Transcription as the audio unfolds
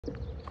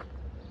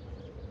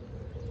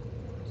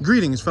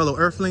Greetings, fellow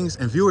Earthlings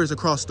and viewers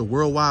across the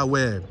World Wide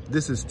Web.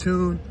 This is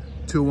Tune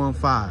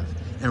 215,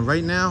 and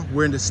right now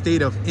we're in the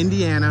state of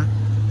Indiana.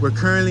 We're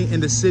currently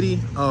in the city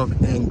of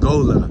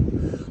Angola.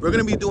 We're going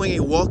to be doing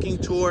a walking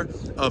tour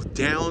of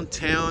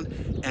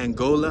downtown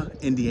Angola,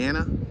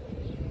 Indiana.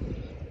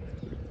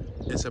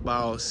 It's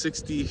about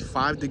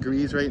 65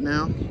 degrees right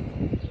now.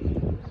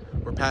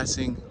 We're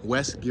passing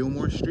West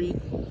Gilmore Street.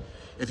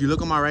 If you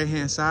look on my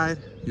right-hand side,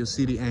 you'll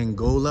see the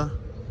Angola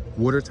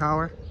Water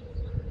Tower.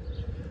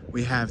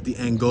 We have the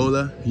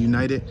Angola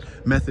United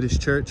Methodist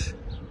Church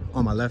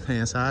on my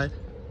left-hand side.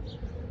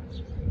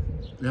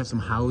 We have some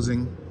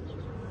housing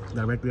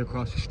directly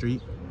across the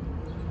street.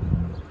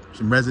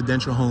 Some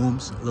residential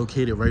homes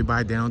located right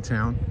by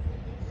downtown.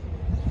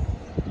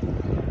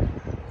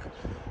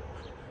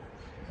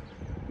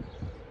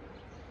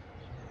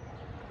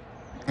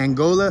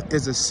 Angola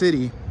is a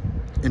city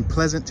in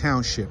Pleasant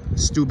Township,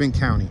 Steuben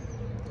County.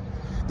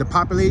 The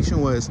population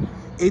was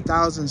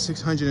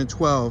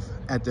 8,612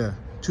 at the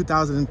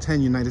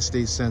 2010 United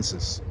States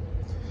Census.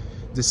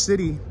 The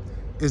city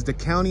is the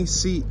county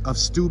seat of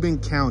Steuben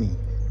County.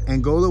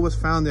 Angola was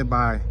founded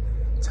by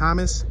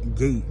Thomas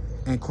Gale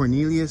and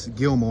Cornelius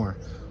Gilmore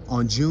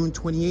on June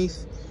 28,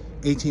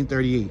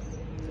 1838.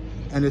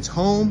 And it's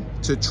home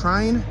to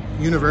Trine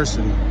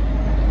University.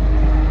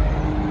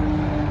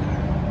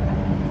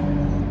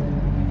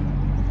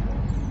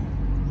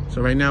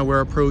 So right now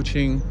we're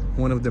approaching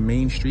one of the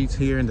main streets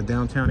here in the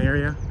downtown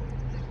area.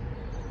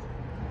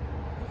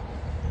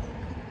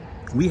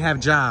 We have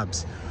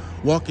jobs,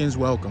 walk-ins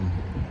welcome,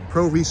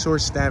 Pro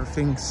Resource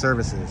Staffing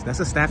Services. That's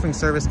a staffing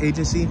service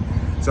agency.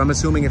 So I'm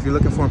assuming if you're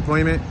looking for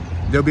employment,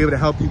 they'll be able to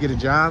help you get a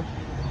job.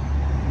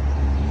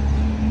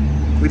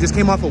 We just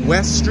came off of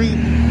West Street.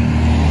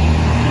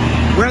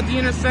 We're at the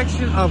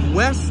intersection of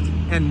West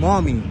and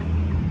Maumee.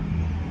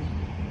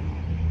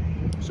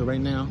 So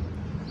right now,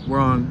 we're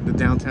on the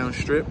downtown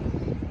strip.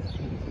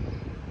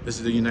 This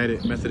is the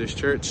United Methodist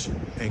Church,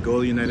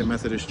 Angola United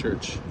Methodist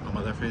Church on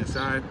my left-hand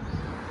side.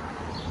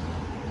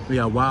 We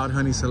got Wild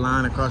Honey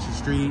Salon across the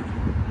street.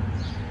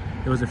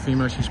 There was a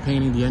female, she's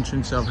painting the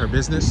entrance of her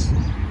business.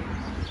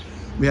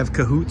 We have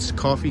Cahoots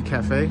Coffee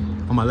Cafe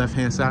on my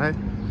left-hand side.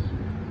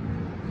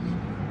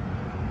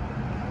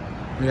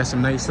 We got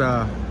some nice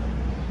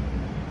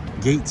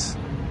gates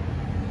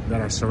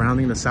that are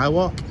surrounding the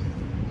sidewalk.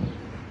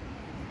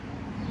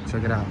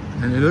 Check it out.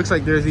 And it looks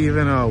like there's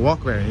even a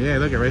walkway. Yeah,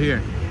 look at right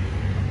here.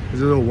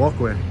 There's a little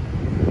walkway.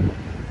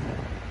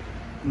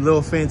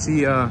 Little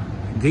fancy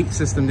gate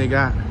system they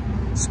got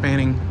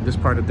spanning this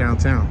part of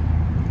downtown.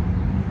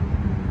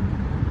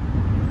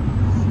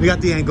 We got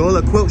the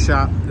Angola Quilt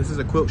Shop. This is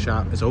a quilt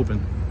shop. It's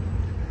open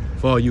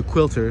for all you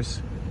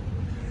quilters.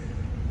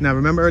 Now,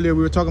 remember earlier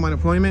we were talking about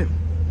employment?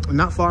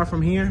 Not far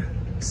from here,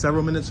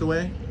 several minutes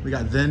away, we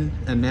got Then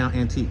and Now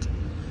Antique.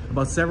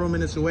 About several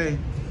minutes away,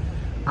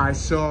 I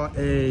saw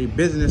a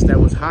business that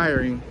was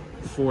hiring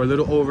for a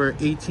little over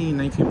 18,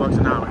 19 bucks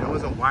an hour. It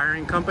was a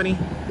wiring company.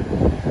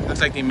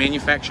 Looks like they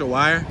manufacture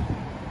wire.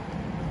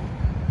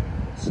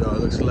 So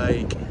it looks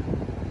like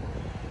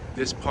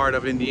this part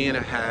of Indiana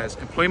has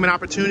employment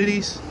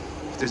opportunities.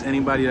 If there's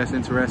anybody that's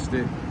interested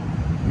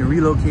in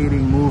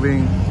relocating,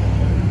 moving,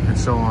 and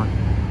so on.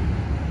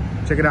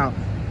 Check it out.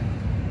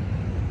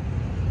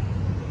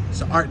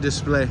 It's an art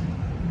display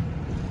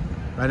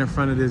right in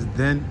front of this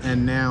Then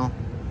and Now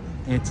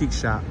Antique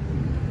shop.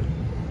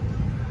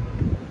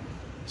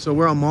 So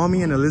we're on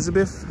Maumee and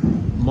Elizabeth.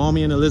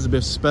 Maumee and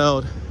Elizabeth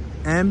spelled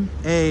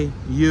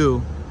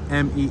M-A-U-M-E-E.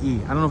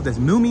 I don't know if that's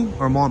Mumi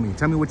or Maumee.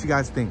 Tell me what you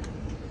guys think.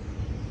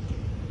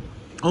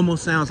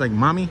 Almost sounds like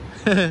mommy.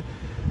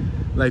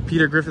 Like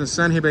Peter Griffin's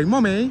son, he'd be like,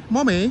 Mommy,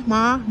 Mommy,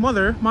 Ma,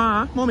 Mother,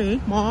 Ma,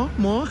 Mommy, Ma,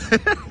 Ma.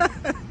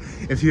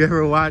 If you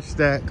ever watched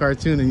that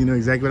cartoon and you know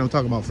exactly what I'm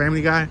talking about,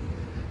 Family Guy.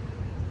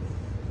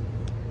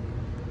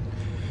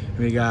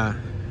 We got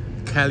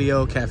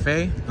Calio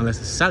Cafe, unless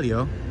it's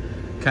Salio.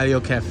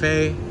 Calio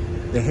Cafe,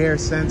 the hair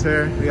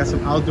center. We got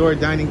some outdoor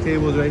dining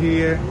tables right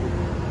here.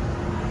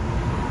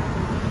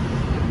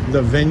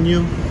 The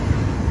Venue.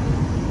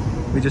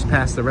 We just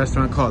passed the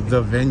restaurant called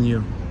The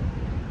Venue.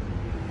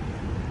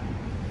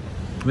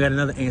 We got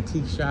another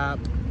antique shop.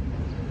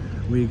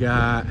 We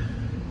got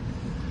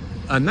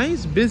a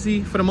nice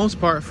busy, for the most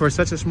part, for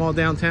such a small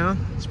downtown.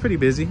 It's pretty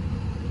busy.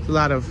 It's a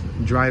lot of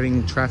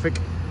driving traffic.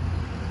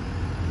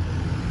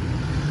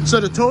 So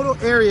the total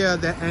area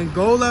that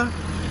Angola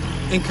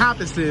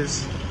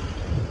encompasses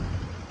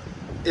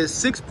is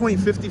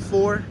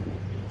 6.54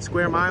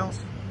 square miles.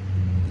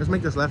 Let's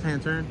make this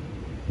left-hand turn.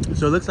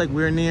 So it looks like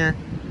we're near,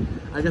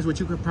 I guess what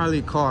you could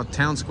probably call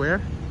town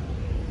square.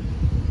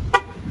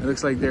 It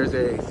looks like there's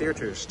a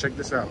theaters. Check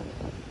this out.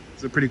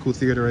 It's a pretty cool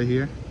theater right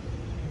here.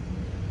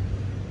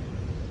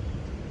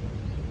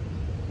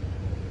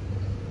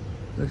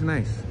 Looks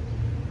nice.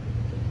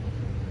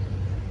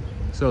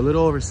 So a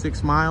little over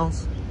 6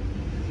 miles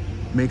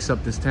makes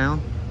up this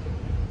town.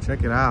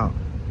 Check it out.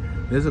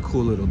 There's a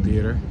cool little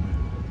theater.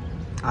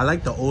 I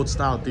like the old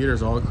style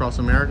theaters all across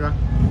America.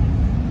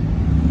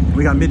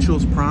 We got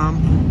Mitchell's Prom.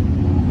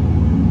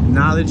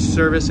 Knowledge,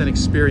 service, and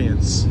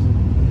experience.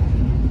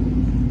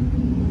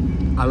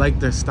 I like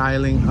the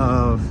styling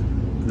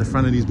of the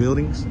front of these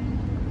buildings.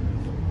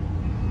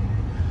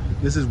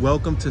 This is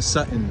Welcome to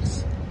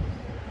Sutton's.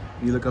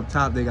 You look up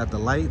top, they got the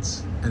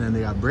lights, and then they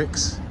got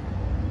bricks.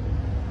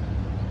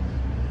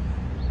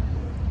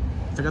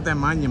 Check out that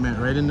monument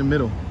right in the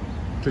middle.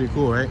 Pretty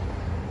cool, right?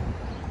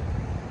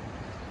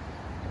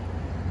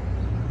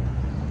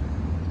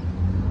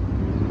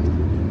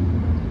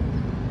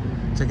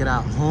 Check it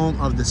out, home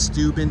of the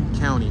Steuben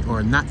County,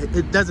 or not,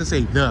 it doesn't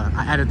say the,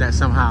 I added that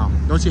somehow.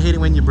 Don't you hate it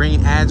when your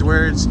brain adds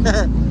words?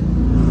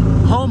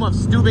 Home of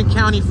Steuben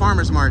County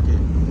Farmers Market.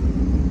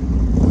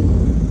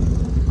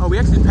 Oh, we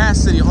actually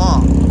passed City Hall.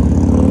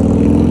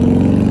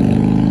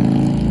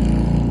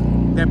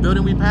 That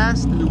building we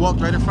passed, we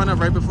walked right in front of,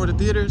 right before the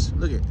theaters.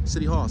 Look at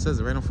City Hall, it says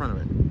it right in front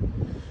of it.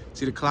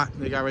 See the clock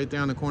they got right there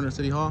on the corner of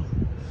City Hall?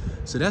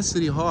 So that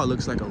City Hall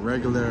looks like a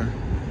regular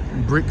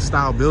brick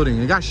style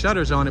building. It got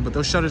shutters on it, but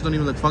those shutters don't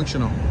even look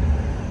functional.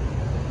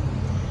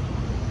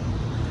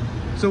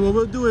 So what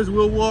we'll do is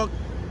we'll walk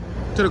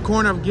to the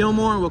corner of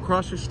Gilmore, we'll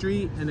cross the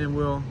street, and then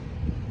we'll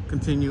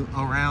continue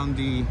around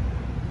the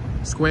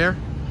square.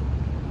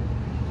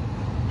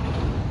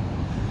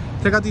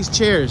 Check out these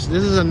chairs.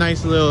 This is a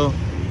nice little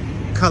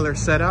color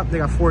setup. They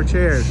got 4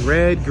 chairs,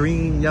 red,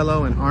 green,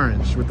 yellow, and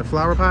orange with the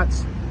flower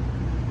pots.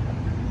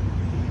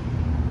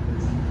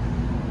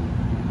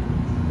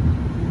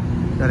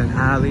 Got an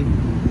alley,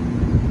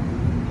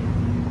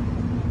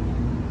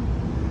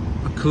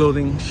 a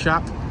clothing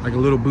shop, like a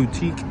little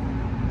boutique.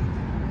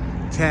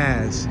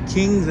 Kaz,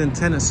 King's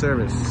Antenna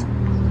Service.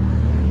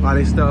 Wow,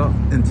 they sell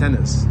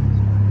antennas.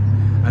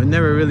 I've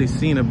never really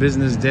seen a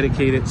business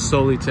dedicated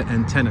solely to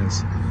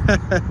antennas.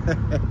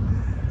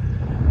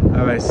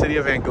 All right, City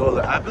of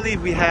Angola. I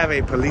believe we have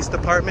a police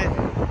department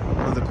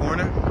on the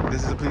corner.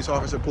 This is a police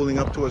officer pulling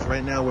up to us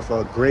right now with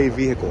a gray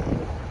vehicle.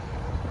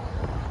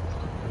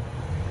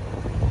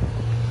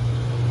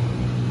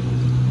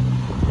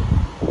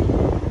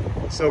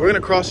 So we're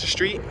gonna cross the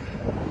street.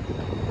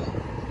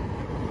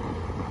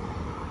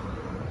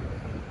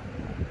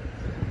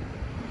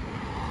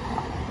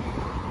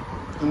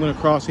 I'm gonna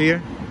cross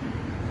here.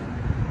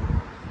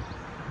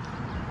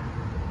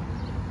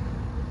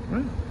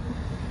 Right.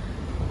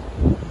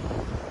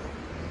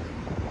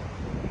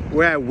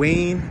 We're at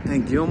Wayne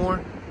and Gilmore.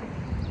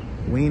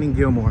 Wayne and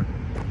Gilmore.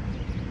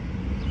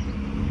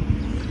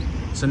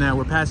 So now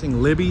we're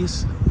passing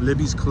Libby's.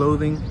 Libby's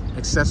clothing,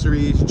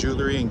 accessories,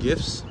 jewelry, and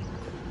gifts.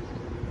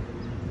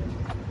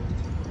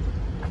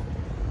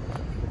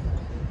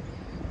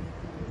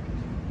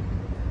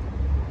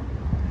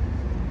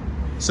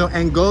 So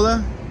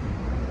Angola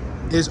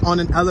is on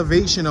an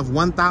elevation of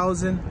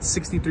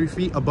 1,063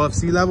 feet above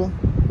sea level.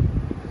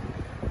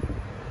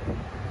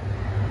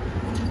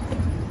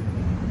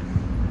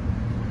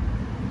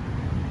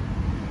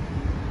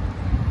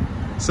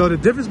 So the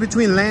difference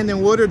between land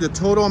and water, the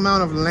total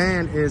amount of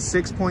land is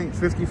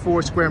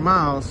 6.54 square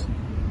miles,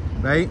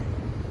 right?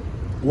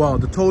 Well,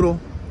 the total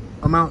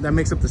amount that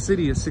makes up the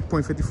city is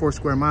 6.54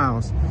 square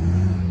miles.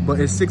 But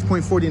it's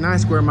 6.49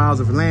 square miles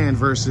of land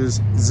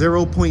versus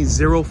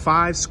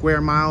 0.05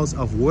 square miles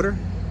of water.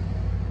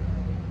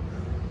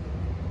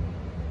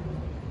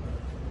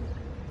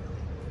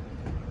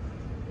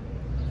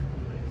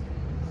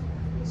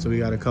 So we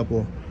got a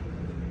couple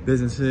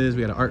businesses.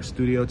 We got an art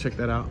studio, check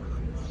that out.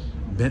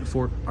 Bent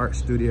Fork Art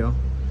Studio.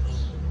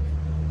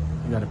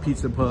 We got a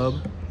pizza pub.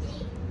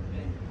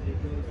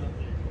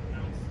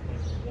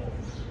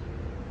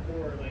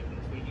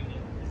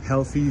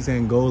 Healthy's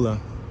Angola.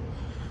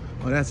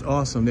 Oh, that's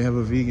awesome. They have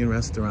a vegan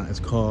restaurant. It's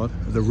called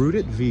The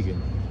Rooted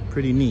Vegan.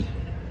 Pretty neat.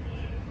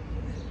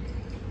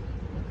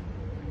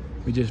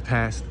 We just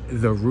passed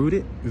The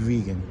Rooted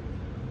Vegan.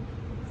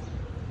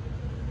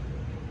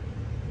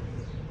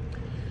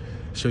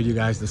 Show you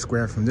guys the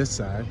square from this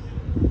side.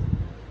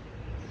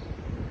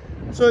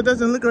 So it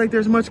doesn't look like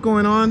there's much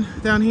going on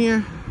down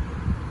here.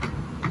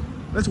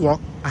 Let's walk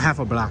a half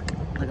a block,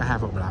 like a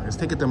half a block. Let's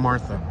take it to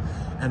Martha,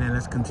 and then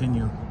let's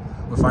continue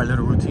with our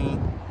little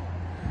routine,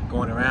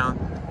 going around.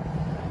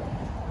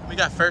 We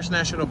got First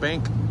National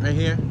Bank right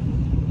here.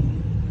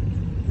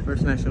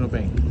 First National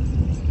Bank.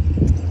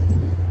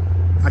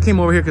 I came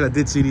over here because I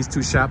did see these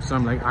 2 shops, so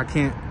I'm like, I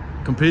can't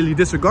completely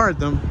disregard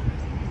them.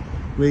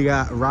 We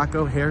got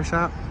Rocco Hair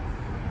Shop.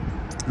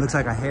 Looks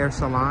like a hair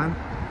salon.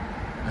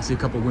 I see a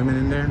couple women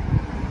in there.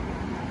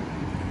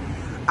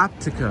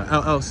 Optica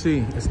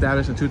LLC,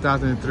 established in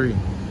 2003.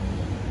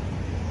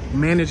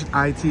 Managed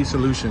IT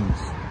Solutions.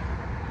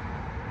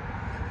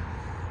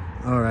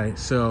 All right,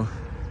 so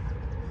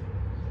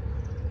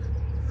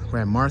we're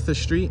at Martha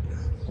Street,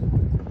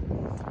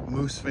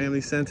 Moose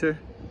Family Center,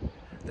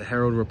 the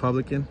Herald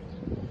Republican.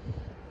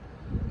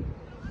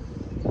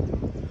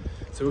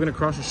 So we're gonna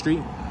cross the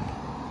street.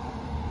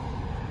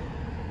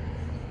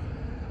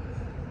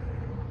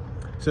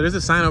 So there's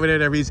a sign over there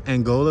that reads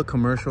Angola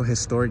Commercial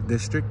Historic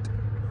District.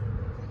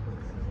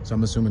 So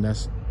I'm assuming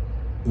that's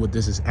what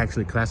this is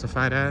actually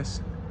classified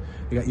as.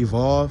 You got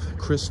Evolve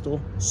Crystal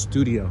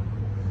Studio.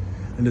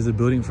 And there's a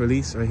building for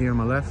lease right here on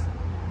my left.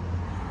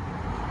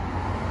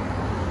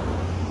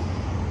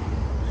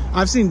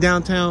 I've seen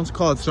downtowns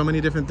called so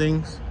many different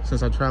things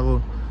since I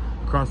traveled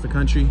across the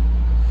country.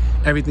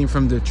 Everything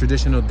from the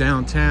traditional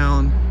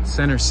downtown,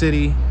 center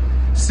city,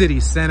 city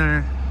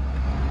center,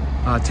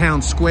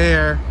 town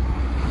square,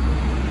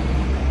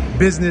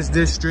 business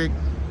district,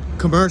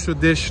 commercial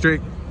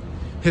district,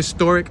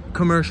 historic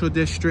commercial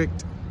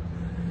district.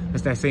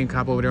 That's that same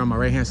cop over there on my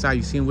right hand side.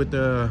 You see him with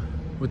the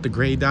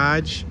gray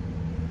Dodge?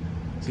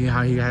 See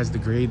how he has the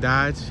gray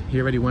Dodge? He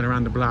already went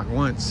around the block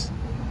once.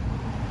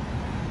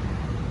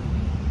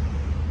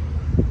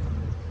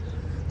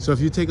 So if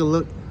you take a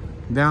look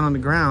down on the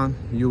ground,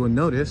 you will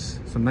notice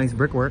some nice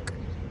brickwork.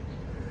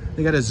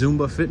 They got a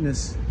Zumba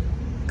fitness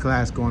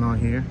class going on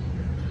here.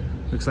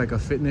 Looks like a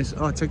fitness.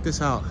 Oh, check this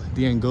out.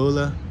 The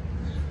Angola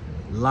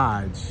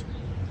Lodge.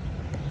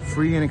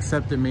 Free and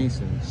accepted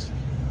Masons.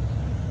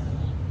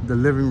 The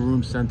living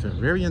room center.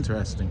 Very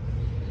interesting.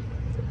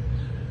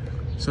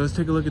 So let's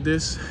take a look at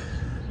this.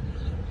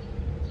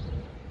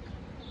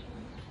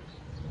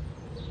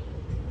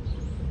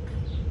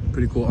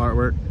 Pretty cool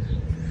artwork.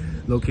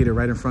 Located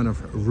right in front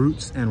of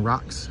Roots and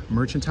Rocks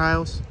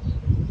Merchantiles.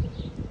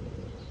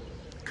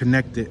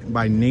 Connected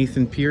by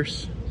Nathan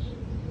Pierce.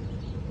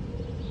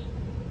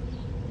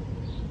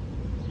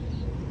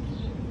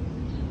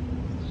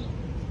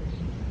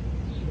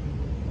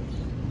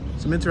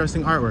 Some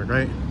interesting artwork,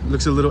 right?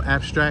 Looks a little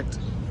abstract.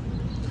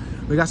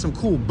 We got some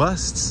cool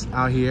busts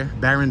out here.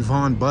 Baron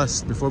Von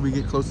bust. Before we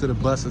get close to the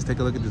bust, let's take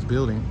a look at this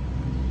building.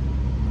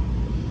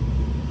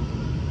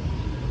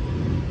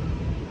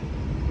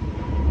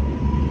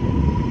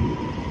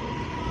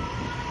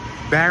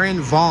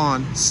 Baron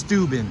Von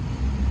Steuben.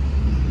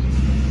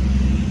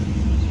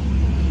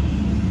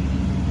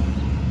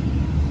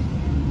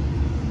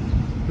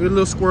 Look at a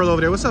little squirrel over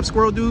there. What's up,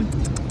 squirrel dude?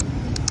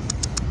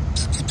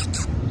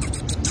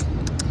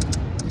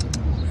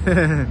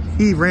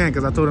 He ran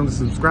because I told him to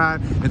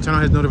subscribe and turn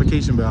on his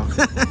notification bell.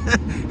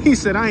 He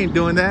said, I ain't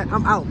doing that.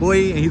 I'm out,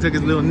 boy. And he took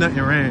his little nut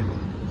and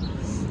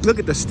ran. Look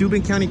at the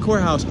Steuben County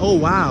Courthouse. Oh,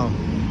 wow.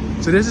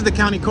 So this is the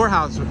county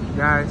courthouse,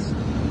 guys.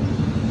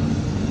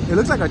 It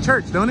looks like a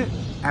church, don't it?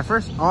 At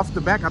first, off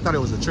the back, I thought it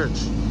was a church.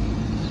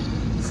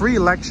 Free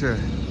lecture.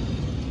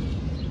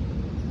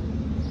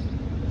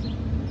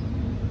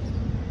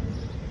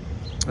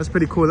 That's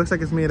pretty cool. It looks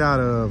like it's made out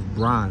of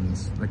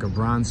bronze, like a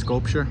bronze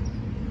sculpture.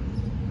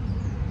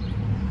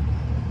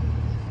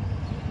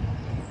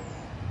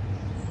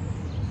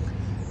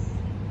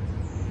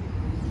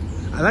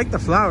 I like the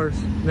flowers.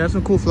 They have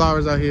some cool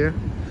flowers out here.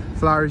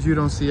 Flowers you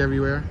don't see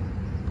everywhere.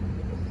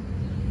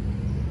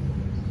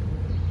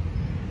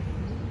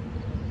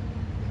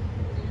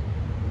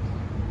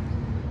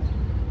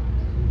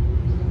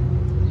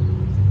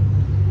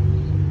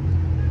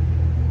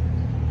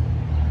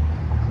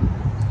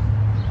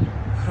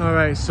 All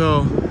right,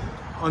 so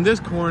on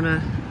this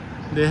corner,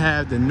 they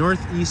have the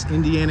Northeast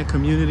Indiana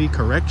Community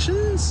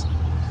Corrections.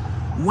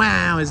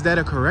 Wow, is that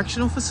a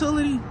correctional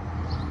facility?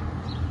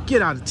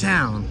 Get out of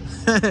town.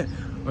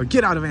 Or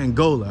get out of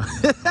Angola.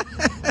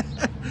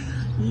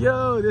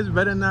 Yo, this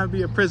better not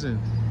be a prison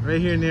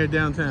right here near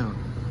downtown.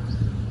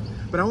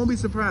 But I won't be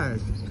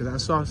surprised because I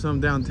saw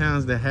some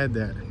downtowns that had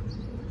that.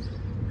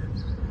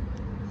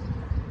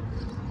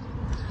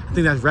 I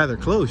think that's rather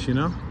close, you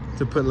know,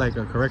 to put like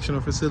a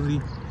correctional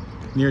facility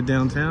near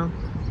downtown.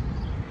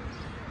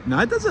 Now,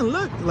 it doesn't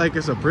look like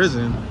it's a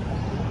prison.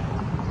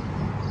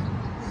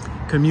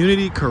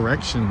 Community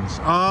corrections.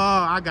 Oh,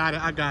 I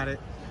got it.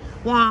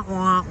 Wah,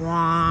 wah,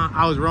 wah.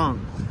 I was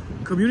wrong.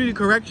 Community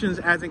corrections,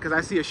 as in, because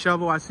I see a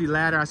shovel, I see a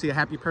ladder, I see a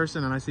happy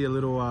person, and I see a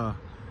little a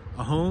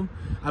home.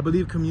 I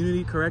believe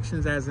community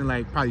corrections as in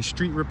like probably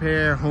street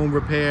repair, home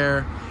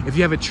repair. If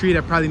you have a tree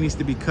that probably needs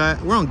to be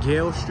cut. We're on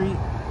Gale Street.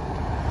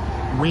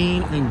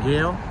 Wayne and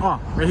Gale.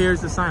 Oh, right here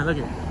is the sign. Look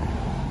at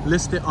it.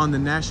 Listed on the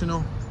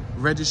National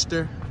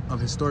Register of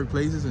Historic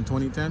Places in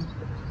 2010.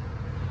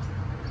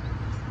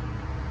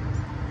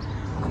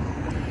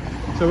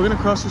 So we're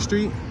gonna cross the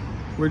street.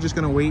 We're just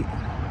gonna wait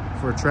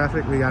for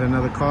traffic. We got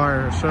another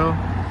car or so,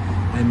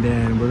 and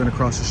then we're gonna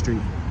cross the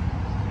street.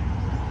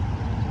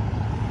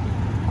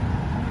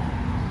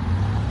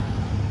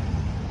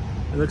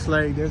 It looks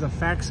like there's a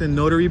fax and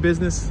notary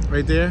business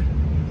right there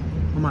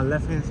on my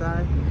left-hand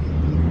side.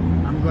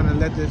 I'm gonna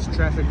let this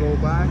traffic go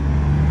by.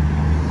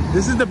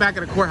 This is the back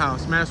of the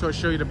courthouse. Might as well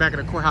show you the back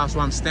of the courthouse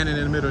while I'm standing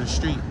in the middle of the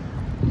street.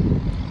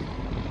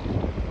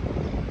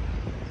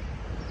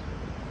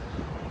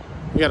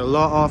 We got a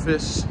law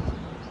office.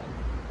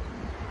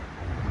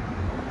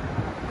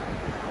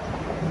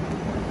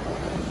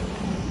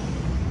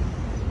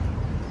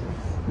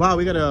 Wow,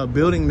 we got a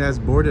building that's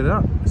boarded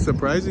up,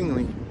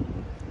 surprisingly.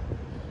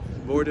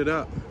 Boarded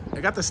up.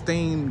 I got the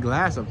stained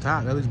glass up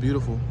top. That looks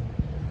beautiful.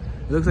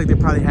 It looks like they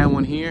probably had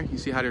one here. You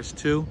see how there's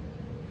two?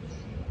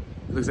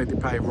 It looks like they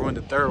probably ruined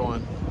the third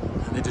one.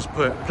 And they just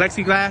put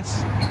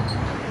plexiglass.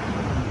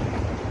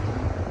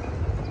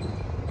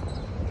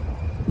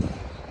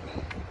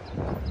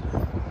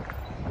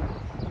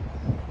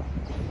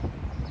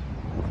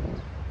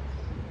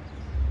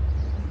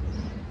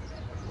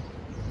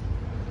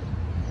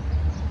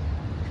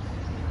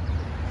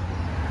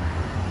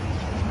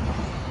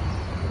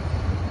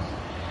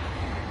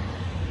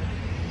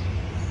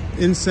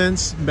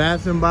 Incense,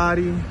 bath and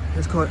body.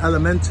 It's called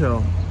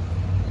Elemental.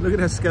 Look at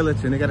that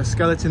skeleton. They got a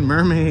skeleton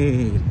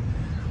mermaid.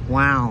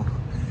 Wow.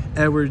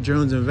 Edward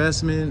Jones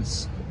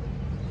Investments.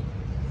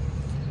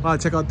 Wow,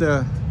 check out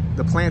the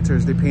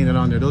planters they painted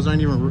on there. Those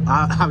aren't even,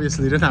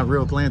 obviously they're not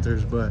real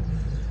planters, but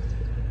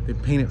they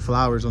painted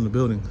flowers on the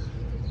buildings.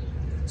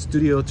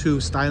 Studio 2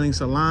 Styling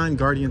Salon,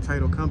 Guardian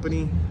Title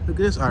Company. Look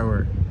at this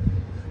artwork.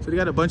 So they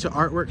got a bunch of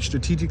artwork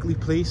strategically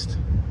placed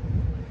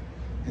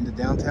in the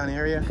downtown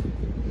area.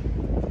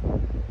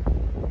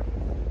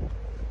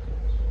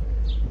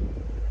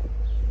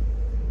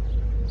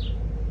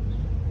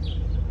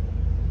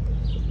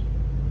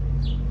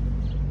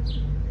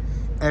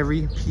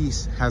 Every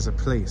piece has a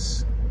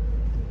place.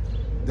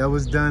 That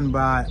was done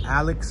by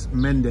Alex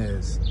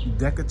Mendez,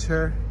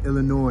 Decatur,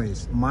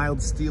 Illinois. Mild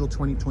Steel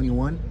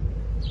 2021.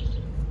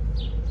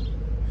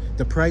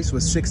 The price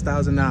was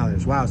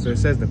 $6,000. Wow, so it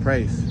says the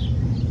price.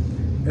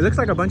 It looks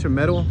like a bunch of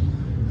metal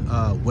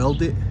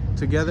welded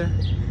together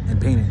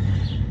and painted.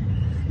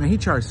 Man, he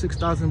charged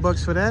 6,000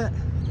 bucks for that?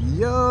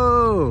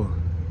 Yo!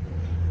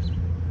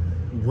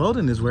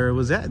 Welding is where it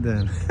was at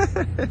then.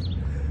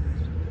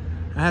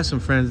 I have some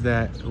friends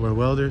that were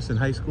welders in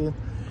high school,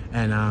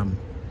 and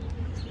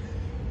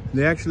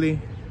they actually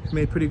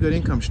made pretty good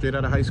income straight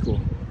out of high school.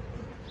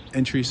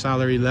 Entry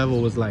salary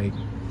level was like,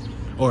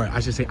 or I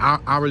should say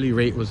hourly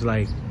rate was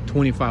like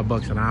 25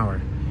 bucks an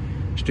hour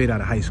straight out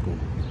of high school.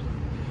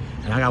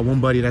 And I got one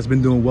buddy that's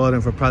been doing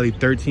welding for probably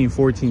 13,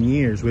 14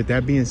 years. With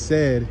that being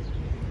said,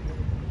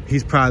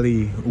 he's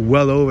probably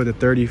well over the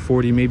 30,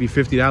 40, maybe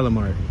 $50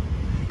 mark.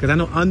 Because I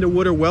know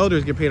underwater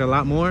welders get paid a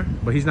lot more,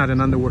 but he's not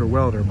an underwater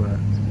welder. But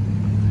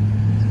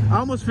I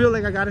almost feel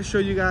like I gotta show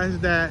you guys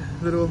that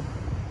little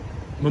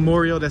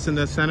memorial that's in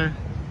the center.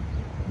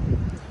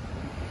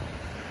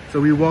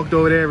 So we walked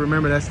over there.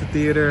 Remember, that's the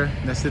theater.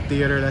 That's the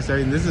theater. That's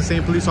everything. This is the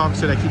same police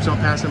officer that keeps on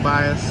passing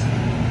by us.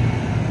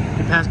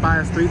 He passed by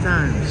us 3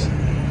 times.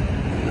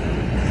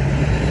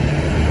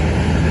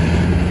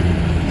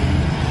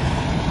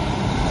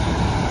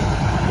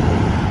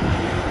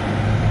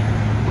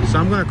 So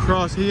I'm gonna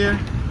cross here.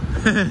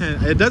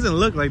 It doesn't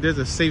look like there's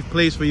a safe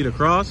place for you to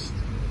cross.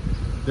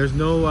 There's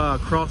no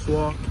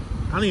crosswalk.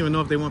 I don't even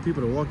know if they want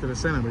people to walk to the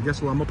center, but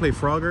guess what? I'm gonna play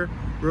Frogger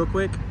real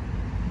quick.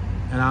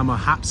 And I'm gonna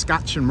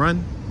hopscotch and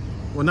run.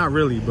 Well, not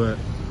really, but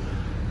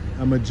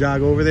I'm gonna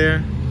jog over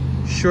there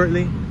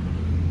shortly.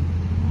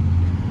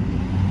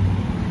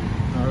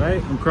 All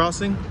right, I'm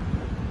crossing.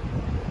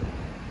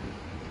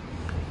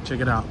 Check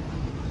it out.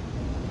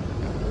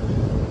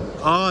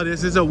 Oh,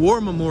 this is a war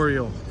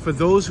memorial for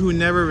those who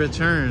never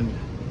returned.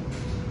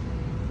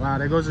 Wow,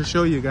 that goes to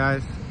show you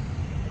guys.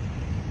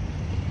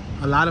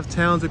 A lot of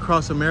towns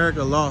across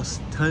America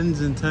lost tons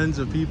and tons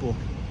of people.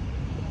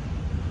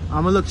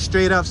 I'm gonna look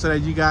straight up so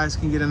that you guys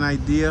can get an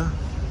idea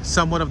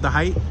somewhat of the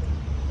height.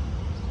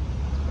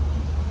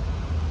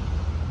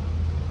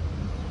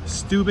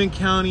 Steuben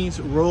County's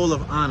Roll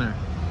of Honor.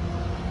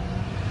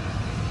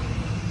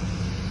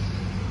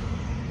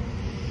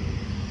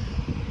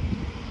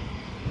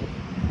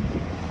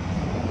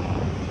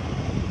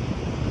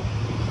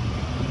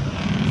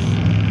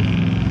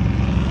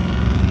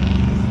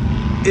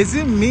 Is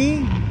it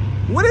me?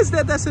 What is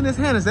that that's in his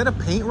hand? Is that a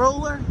paint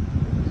roller?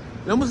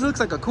 It almost looks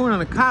like a corn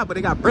on a cob, but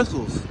it got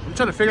bristles. I'm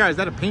trying to figure out, is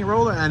that a paint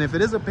roller? And if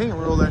it is a paint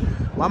roller,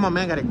 why my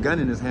man got a gun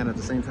in his hand at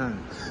the same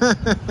time?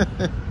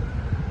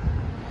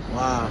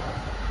 Wow.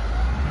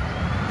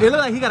 It looks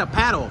like he got a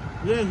paddle.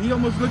 Yeah, he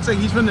almost looks like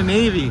he's from the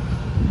Navy.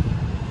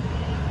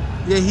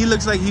 Yeah, he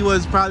looks like he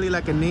was probably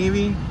like a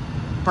Navy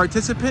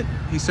participant.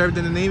 He served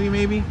in the Navy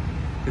maybe,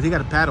 because he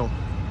got a paddle.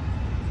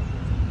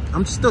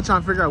 I'm still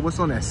trying to figure out what's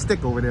on that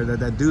stick over there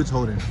that dude's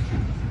holding.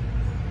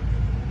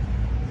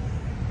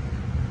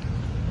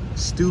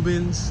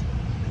 Steuben's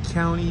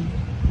County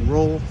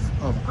Roll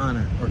of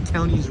Honor, or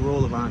County's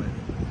Roll of Honor.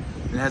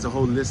 And it has a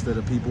whole list of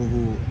the people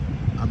who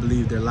I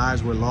believe their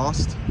lives were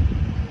lost.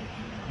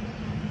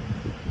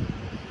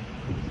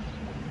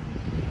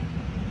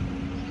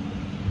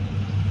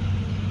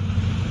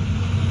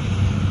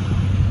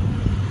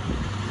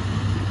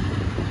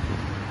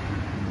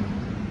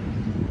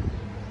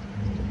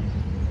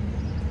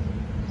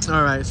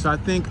 All right, so I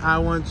think I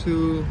want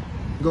to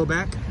go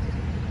back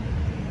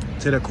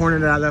to the corner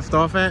that I left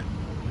off at,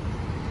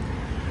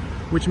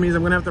 which means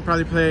I'm gonna have to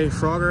probably play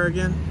Frogger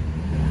again.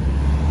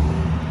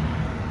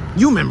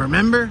 You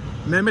remember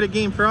the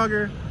game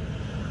Frogger?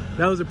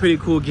 That was a pretty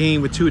cool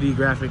game with 2D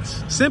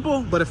graphics.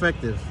 Simple, but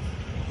effective.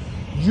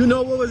 You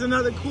know what was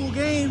another cool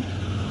game?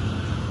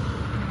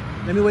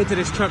 Let me wait till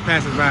this truck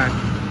passes by.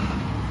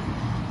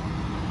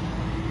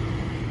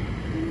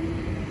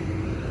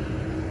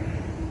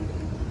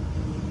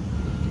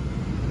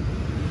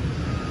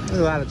 There's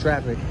a lot of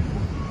traffic.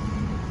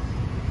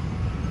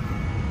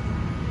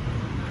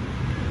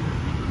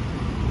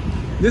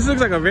 This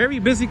looks like a very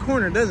busy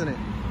corner, doesn't it?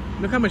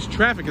 Look how much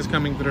traffic is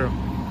coming through.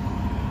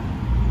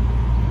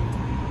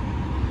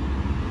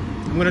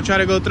 I'm gonna try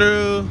to go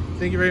through.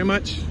 Thank you very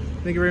much.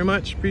 Thank you very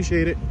much.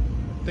 Appreciate it.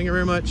 Thank you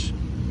very much.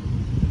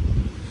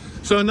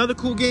 So another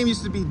cool game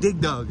used to be Dig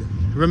Dug.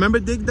 Remember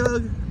Dig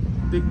Dug?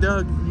 Dig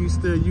Dug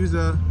used to use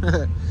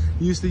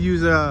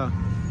a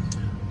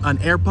an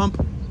air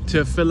pump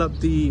to fill up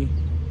the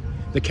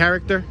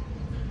character.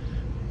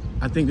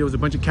 I think there was a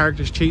bunch of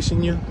characters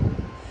chasing you,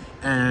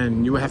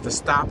 and you would have to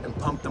stop and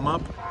pump them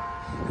up.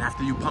 And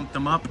after you pump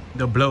them up,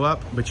 they'll blow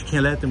up, but you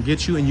can't let them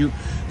get you. And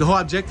the whole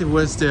objective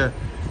was to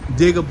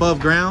dig above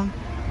ground.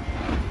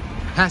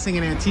 Passing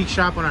an antique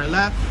shop on our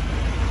left.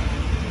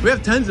 We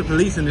have tons of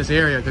police in this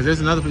area because there's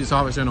another police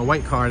officer in a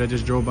white car that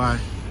just drove by.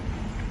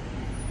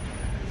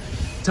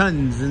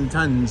 Tons and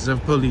tons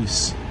of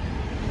police.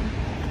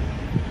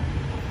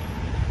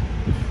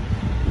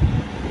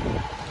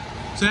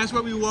 So that's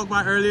where we walked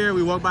by earlier.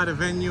 We walked by the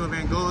venue of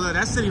Angola.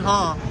 That's City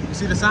Hall. You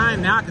see the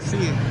sign? Now I can see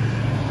it.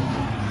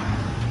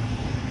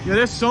 Yeah,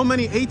 there's so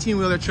many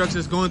 18-wheeler trucks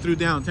that's going through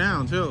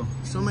downtown too.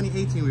 So many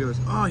 18-wheelers.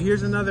 Oh,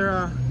 here's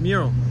another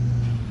mural.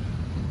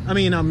 I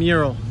mean, a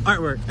mural.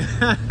 Artwork.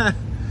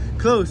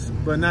 Close,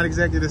 but not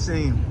exactly the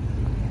same.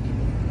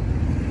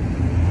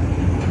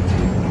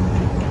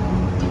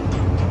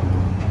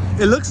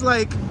 It looks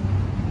like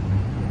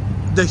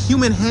the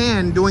human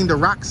hand doing the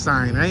rock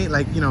sign, right?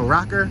 Like, you know,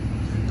 rocker,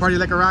 party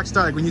like a rock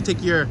star. Like when you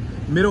take your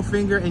middle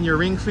finger and your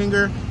ring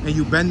finger and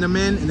you bend them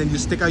in and then you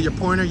stick out your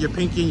pointer, your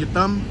pinky and your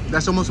thumb.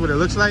 That's almost what it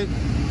looks like.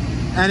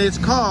 And it's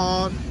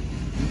called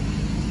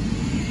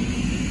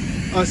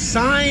a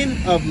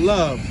sign of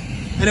love.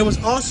 And it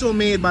was also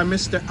made by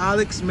Mr.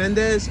 Alex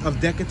Mendez of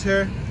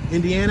Decatur,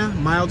 Indiana.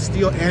 Mild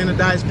steel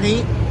anodized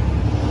paint.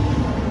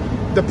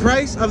 The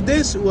price of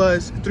this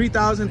was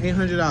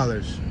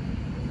 $3,800.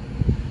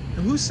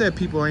 And who said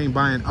people ain't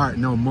buying art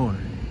no more?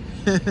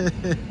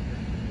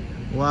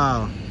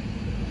 Wow.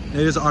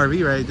 There's an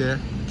RV right there,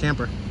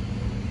 camper.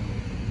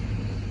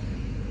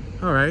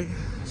 All right,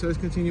 so let's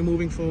continue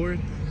moving forward.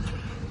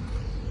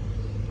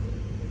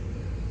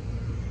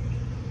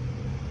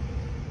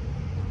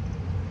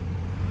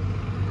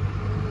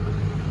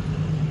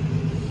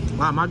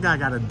 Wow, my guy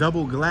got a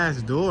double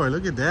glass door.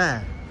 Look at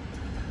that.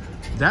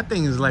 That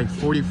thing is like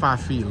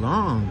 45 feet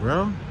long,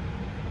 bro.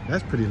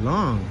 That's pretty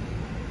long.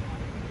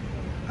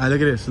 All right,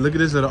 look at this. Look at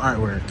this little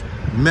artwork.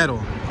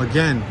 Metal.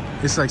 Again,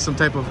 it's like some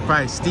type of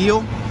probably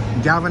steel,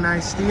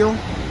 galvanized steel.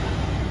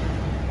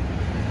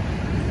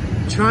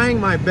 Trying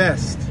my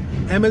best.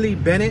 Emily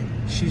Bennett.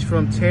 She's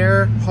from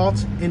Terre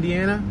Haute,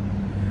 Indiana.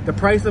 The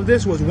price of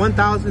this was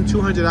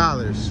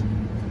 $1,200.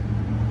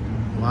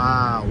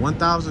 Wow,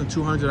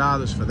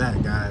 $1,200 for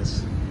that,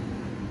 guys.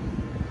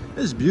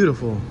 This is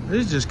beautiful.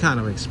 This is just kind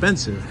of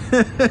expensive.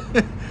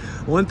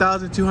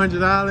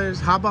 $1,200.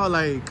 How about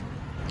like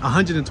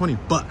 120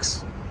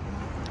 bucks?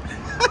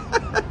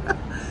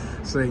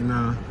 It's like,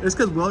 nah. It's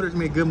because welders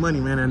make good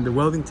money, man, and the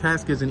welding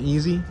task isn't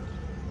easy.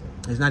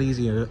 It's not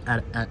easy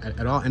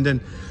at all. And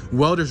then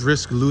welders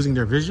risk losing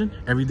their vision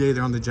every day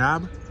they're on the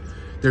job.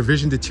 Their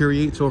vision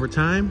deteriorates over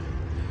time,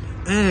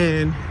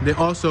 and they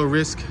also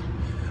risk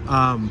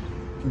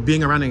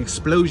being around an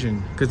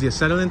explosion because the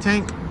acetylene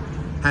tank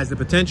has the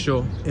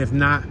potential, if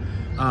not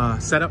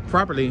set up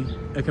properly,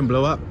 it can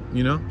blow up,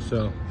 you know?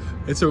 So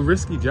it's a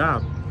risky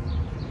job.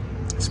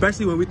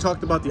 Especially when we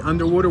talked about the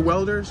underwater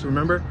welders,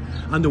 remember?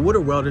 Underwater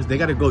welders, they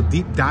gotta go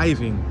deep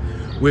diving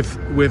with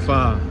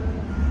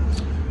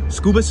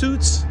scuba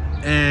suits,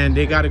 and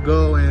they gotta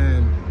go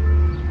and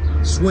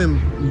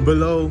swim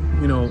below,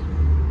 you know,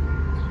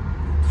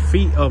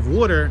 feet of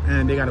water,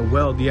 and they gotta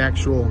weld the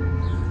actual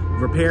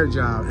repair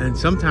job. And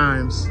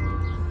sometimes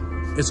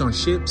it's on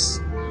ships.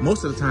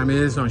 Most of the time it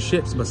is on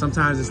ships, but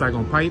sometimes it's like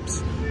on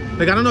pipes.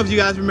 Like, I don't know if you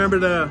guys remember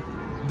the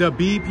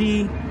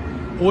BP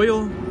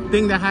oil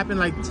thing that happened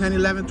like 10,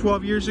 11,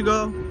 12 years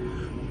ago.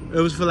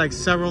 It was for like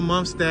several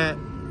months that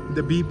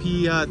the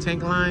BP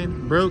tank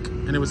line broke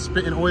and it was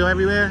spitting oil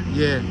everywhere.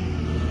 Yeah.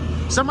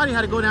 Somebody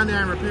had to go down there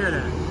and repair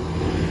that.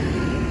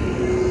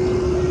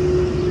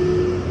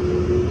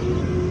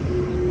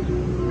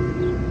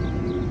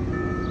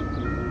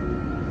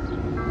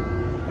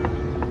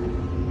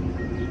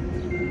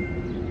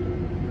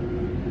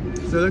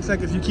 So it looks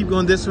like if you keep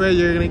going this way,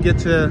 you're gonna get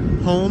to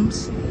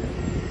homes.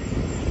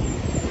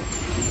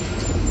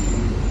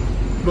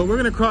 But we're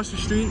gonna cross the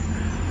street.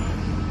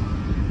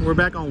 We're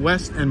back on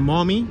West and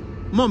Mommy.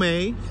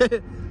 Mommy.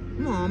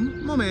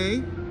 Mom,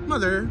 Mommy.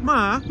 Mother,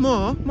 Ma,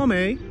 Ma,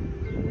 Mommy.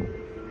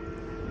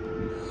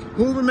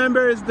 Who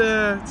remembers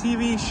the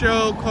TV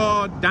show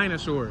called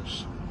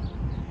Dinosaurs?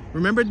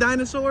 Remember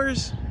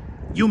Dinosaurs?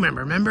 You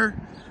remember?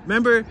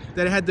 Remember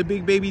that it had the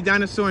big baby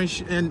dinosaur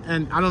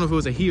and I don't know if it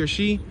was a he or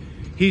she.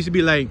 He used to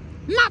be like,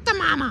 not the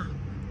mama,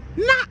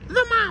 not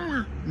the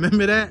mama.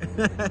 Remember that?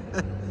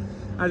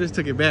 I just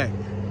took it back.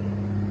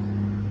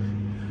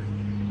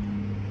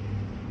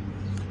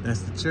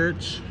 That's the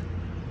church.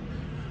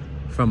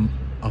 From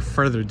a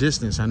further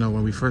distance, I know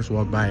when we first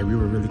walked by it, we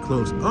were really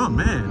close. Oh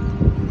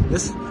man,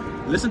 let's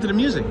listen to the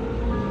music.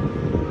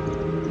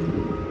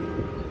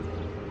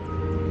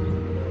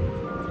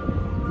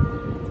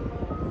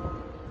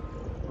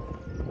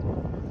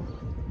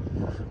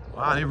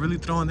 Wow, they're really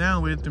throwing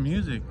down with the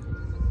music.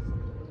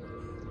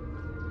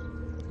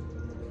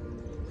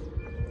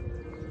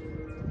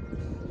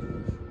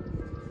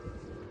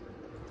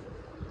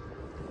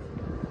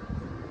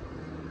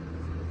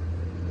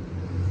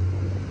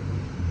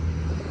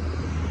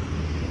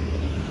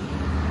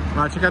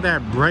 Wow, check out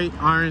that bright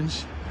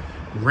orange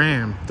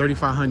Ram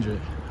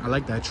 3500. I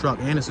like that truck,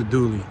 and it's a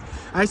dually.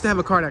 I used to have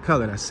a car that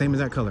color, that's same as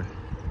that color,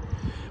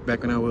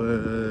 back when I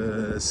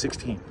was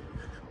 16.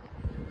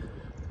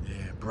 Yeah,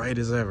 bright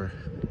as ever.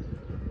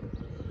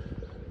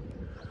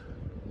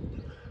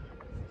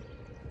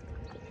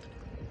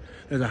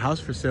 There's a house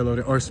for sale over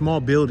there, or a small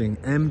building,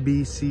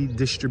 MBC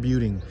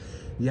Distributing.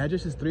 The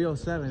address is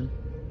 307.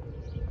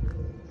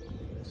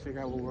 Let's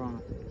figure out what we're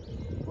on.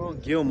 We're on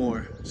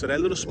Gilmore. So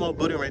that little small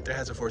building right there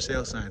has a for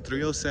sale sign.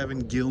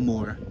 307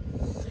 Gilmore,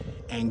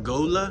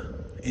 Angola,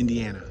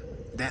 Indiana.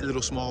 That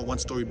little small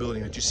one-story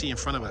building that you see in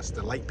front of us,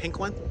 the light pink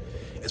one,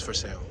 is for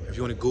sale. If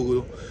you want to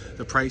Google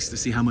the price to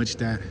see how much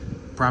that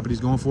property is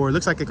going for, it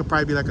looks like it could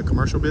probably be like a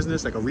commercial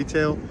business, like a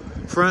retail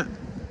front.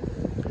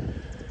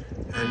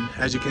 And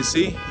as you can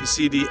see, you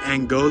see the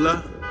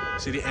Angola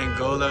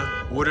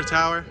water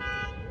tower.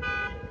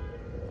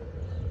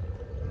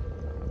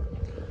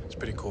 It's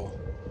pretty cool.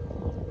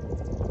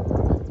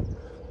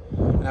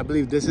 And I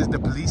believe this is the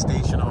police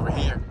station over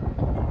here.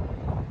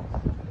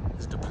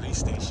 This is the police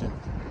station.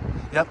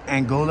 Yep,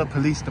 Angola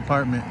Police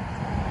Department.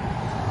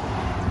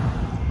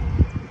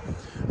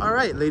 All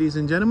right, ladies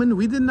and gentlemen,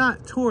 we did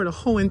not tour the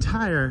whole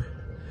entire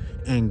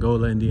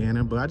Angola,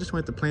 Indiana, but I just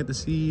wanted to plant the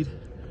seed,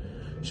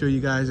 show you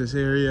guys this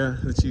area,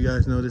 let you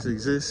guys know this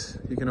exists.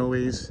 You can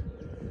always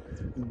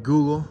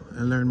Google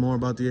and learn more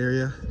about the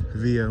area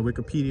via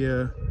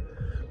Wikipedia,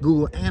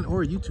 Google, and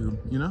or YouTube,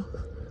 you know?